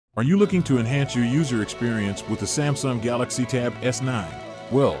Are you looking to enhance your user experience with the Samsung Galaxy Tab S9?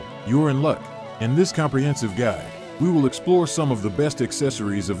 Well, you're in luck. In this comprehensive guide, we will explore some of the best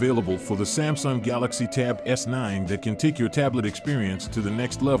accessories available for the Samsung Galaxy Tab S9 that can take your tablet experience to the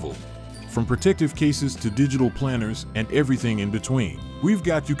next level. From protective cases to digital planners and everything in between, we've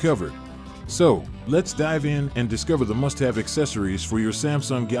got you covered. So, let's dive in and discover the must-have accessories for your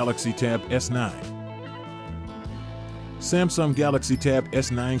Samsung Galaxy Tab S9. Samsung Galaxy Tab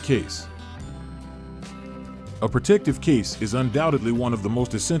S9 Case. A protective case is undoubtedly one of the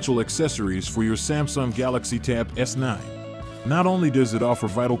most essential accessories for your Samsung Galaxy Tab S9. Not only does it offer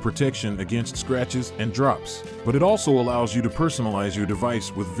vital protection against scratches and drops, but it also allows you to personalize your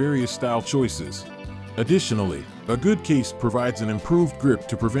device with various style choices. Additionally, a good case provides an improved grip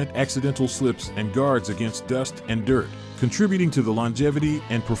to prevent accidental slips and guards against dust and dirt, contributing to the longevity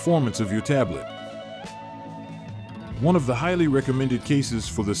and performance of your tablet. One of the highly recommended cases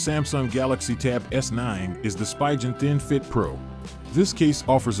for the Samsung Galaxy Tab S9 is the Spigen Thin Fit Pro. This case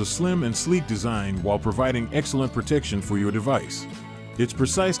offers a slim and sleek design while providing excellent protection for your device. Its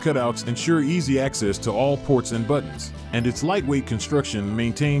precise cutouts ensure easy access to all ports and buttons, and its lightweight construction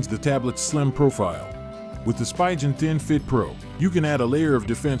maintains the tablet's slim profile. With the Spigen Thin Fit Pro, you can add a layer of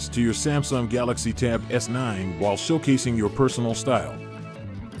defense to your Samsung Galaxy Tab S9 while showcasing your personal style.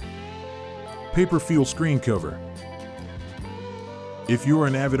 Paper Feel Screen Cover. If you're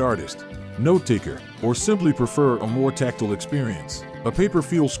an avid artist, note-taker, or simply prefer a more tactile experience, a paper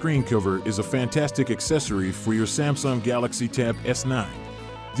feel screen cover is a fantastic accessory for your Samsung Galaxy Tab S9.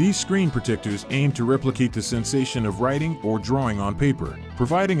 These screen protectors aim to replicate the sensation of writing or drawing on paper,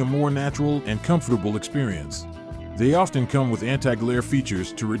 providing a more natural and comfortable experience. They often come with anti-glare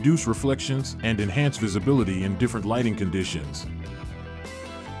features to reduce reflections and enhance visibility in different lighting conditions.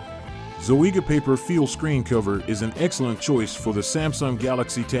 Zoiga Paper Feel Screen Cover is an excellent choice for the Samsung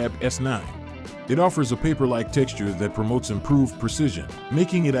Galaxy Tab S9. It offers a paper-like texture that promotes improved precision,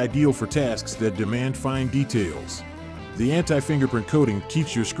 making it ideal for tasks that demand fine details. The anti-fingerprint coating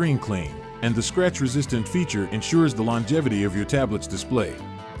keeps your screen clean, and the scratch-resistant feature ensures the longevity of your tablet's display.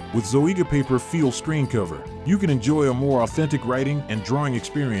 With Zoiga Paper Feel Screen Cover, you can enjoy a more authentic writing and drawing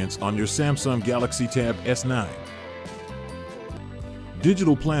experience on your Samsung Galaxy Tab S9.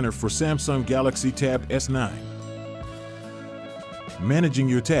 Digital Planner for Samsung Galaxy Tab S9. Managing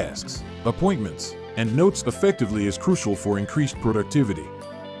your tasks, appointments, and notes effectively is crucial for increased productivity.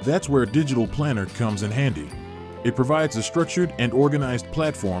 That's where Digital Planner comes in handy. It provides a structured and organized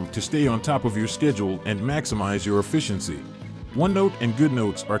platform to stay on top of your schedule and maximize your efficiency. OneNote and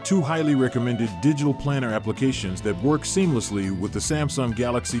GoodNotes are two highly recommended digital planner applications that work seamlessly with the Samsung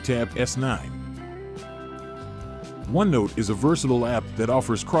Galaxy Tab S9. OneNote is a versatile app that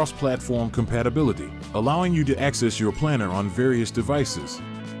offers cross-platform compatibility, allowing you to access your planner on various devices.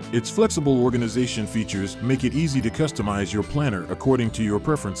 Its flexible organization features make it easy to customize your planner according to your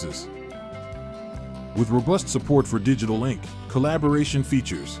preferences. With robust support for digital ink, collaboration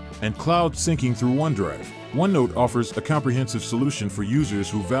features, and cloud syncing through OneDrive, OneNote offers a comprehensive solution for users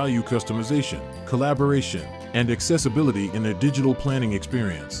who value customization, collaboration, and accessibility in their digital planning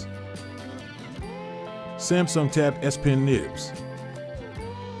experience. Samsung Tab S Pen Nibs.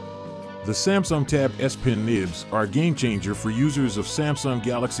 The Samsung Tab S Pen nibs are a game changer for users of Samsung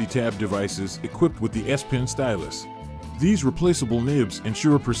Galaxy Tab devices equipped with the S Pen stylus. These replaceable nibs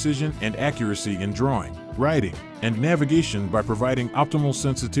ensure precision and accuracy in drawing, writing, and navigation by providing optimal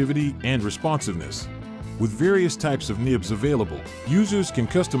sensitivity and responsiveness. With various types of nibs available, users can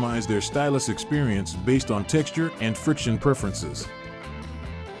customize their stylus experience based on texture and friction preferences.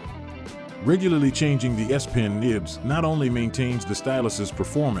 Regularly changing the S Pen nibs not only maintains the stylus's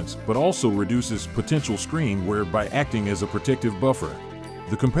performance but also reduces potential screen wear by acting as a protective buffer.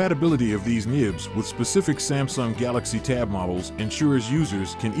 The compatibility of these nibs with specific Samsung Galaxy Tab models ensures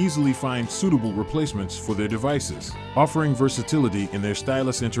users can easily find suitable replacements for their devices, offering versatility in their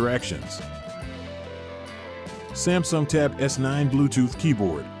stylus interactions. Samsung Tab S9 Bluetooth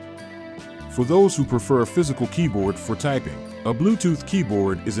Keyboard. For those who prefer a physical keyboard for typing, a Bluetooth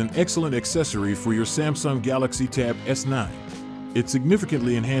keyboard is an excellent accessory for your Samsung Galaxy Tab S9. It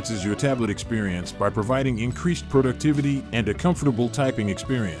significantly enhances your tablet experience by providing increased productivity and a comfortable typing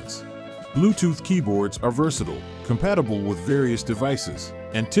experience. Bluetooth keyboards are versatile, compatible with various devices,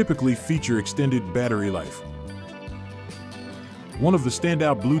 and typically feature extended battery life. One of the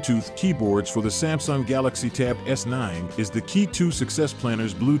standout Bluetooth keyboards for the Samsung Galaxy Tab S9 is the Key 2 Success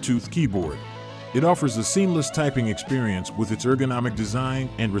Planner's Bluetooth keyboard. It offers a seamless typing experience with its ergonomic design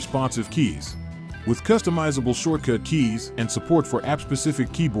and responsive keys. with customizable shortcut keys and support for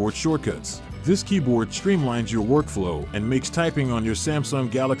app-specific keyboard shortcuts. This keyboard streamlines your workflow and makes typing on your Samsung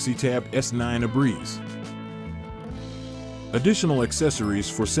Galaxy Tab S9 a breeze. Additional accessories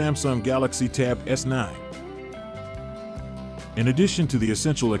for Samsung Galaxy Tab S9. In addition to the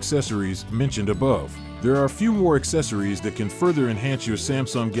essential accessories mentioned above, there are a few more accessories that can further enhance your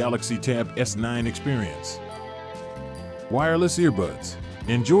Samsung Galaxy Tab S9 experience. Wireless earbuds.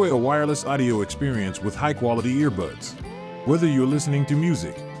 Enjoy a wireless audio experience with high-quality earbuds. Whether you're listening to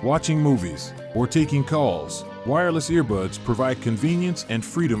music, watching movies, or taking calls, wireless earbuds provide convenience and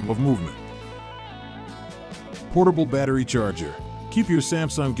freedom of movement. Portable battery charger. Keep your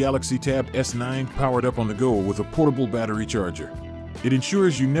Samsung Galaxy Tab S9 powered up on the go with a portable battery charger. It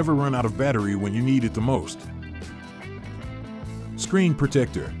ensures you never run out of battery when you need it the most. Screen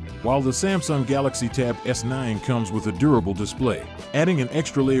protector. While the Samsung Galaxy Tab S9 comes with a durable display, adding an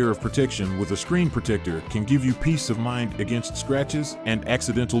extra layer of protection with a screen protector can give you peace of mind against scratches and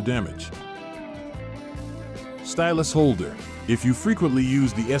accidental damage. Stylus holder. If you frequently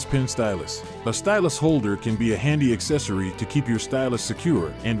use the S Pen stylus, a stylus holder can be a handy accessory to keep your stylus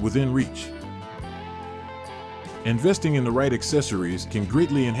secure and within reach. Investing in the right accessories can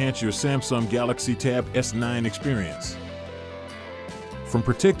greatly enhance your Samsung Galaxy Tab S9 experience. From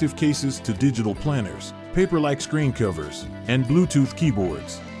protective cases to digital planners, paper-like screen covers, and Bluetooth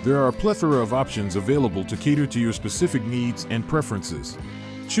keyboards, there are a plethora of options available to cater to your specific needs and preferences.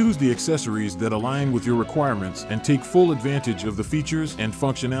 Choose the accessories that align with your requirements and take full advantage of the features and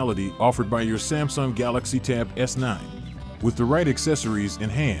functionality offered by your Samsung Galaxy Tab S9. With the right accessories in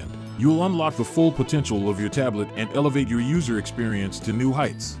hand, you'll unlock the full potential of your tablet and elevate your user experience to new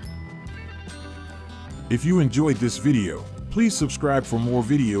heights. If you enjoyed this video, please subscribe for more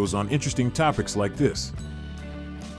videos on interesting topics like this.